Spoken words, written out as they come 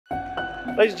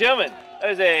Ladies and gentlemen,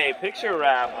 that is a picture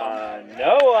wrap on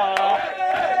Noah,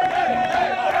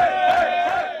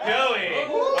 Joey,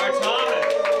 our Thomas,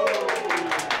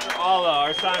 Allah,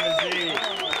 our Simon Z,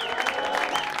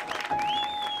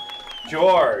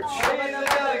 George,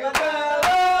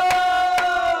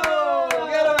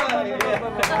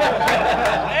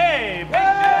 hey,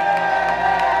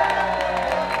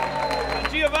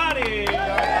 Giovanni,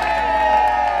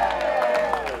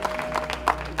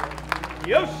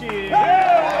 Yoshi,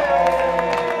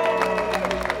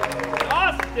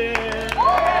 Austin,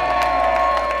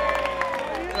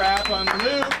 Wrap on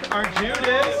Luke, our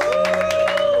Judas,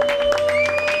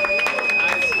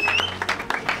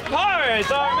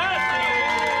 Horace, our Matthew,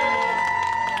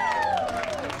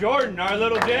 Jordan, our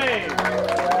little James.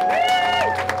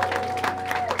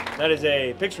 That is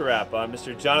a picture wrap on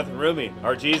Mr. Jonathan Rumi,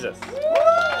 our Jesus.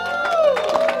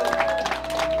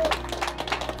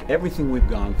 Everything we've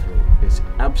gone through is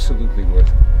absolutely worth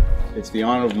it. It's the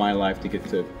honor of my life to get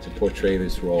to portray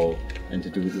this role and to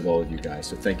do it with all of you guys.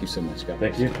 So thank you so much, guys.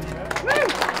 Thank you.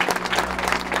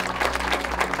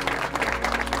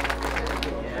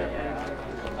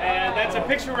 And that's a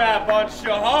picture wrap on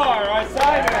Shahar, our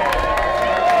Simon.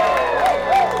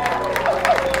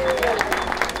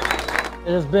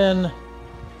 It has been the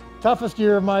toughest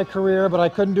year of my career, but I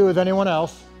couldn't do it with anyone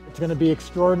else. It's going to be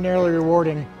extraordinarily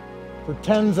rewarding for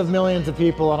tens of millions of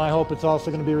people, and I hope it's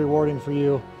also going to be rewarding for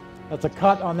you. That's a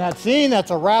cut on that scene. That's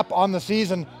a wrap on the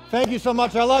season. Thank you so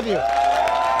much. I love you.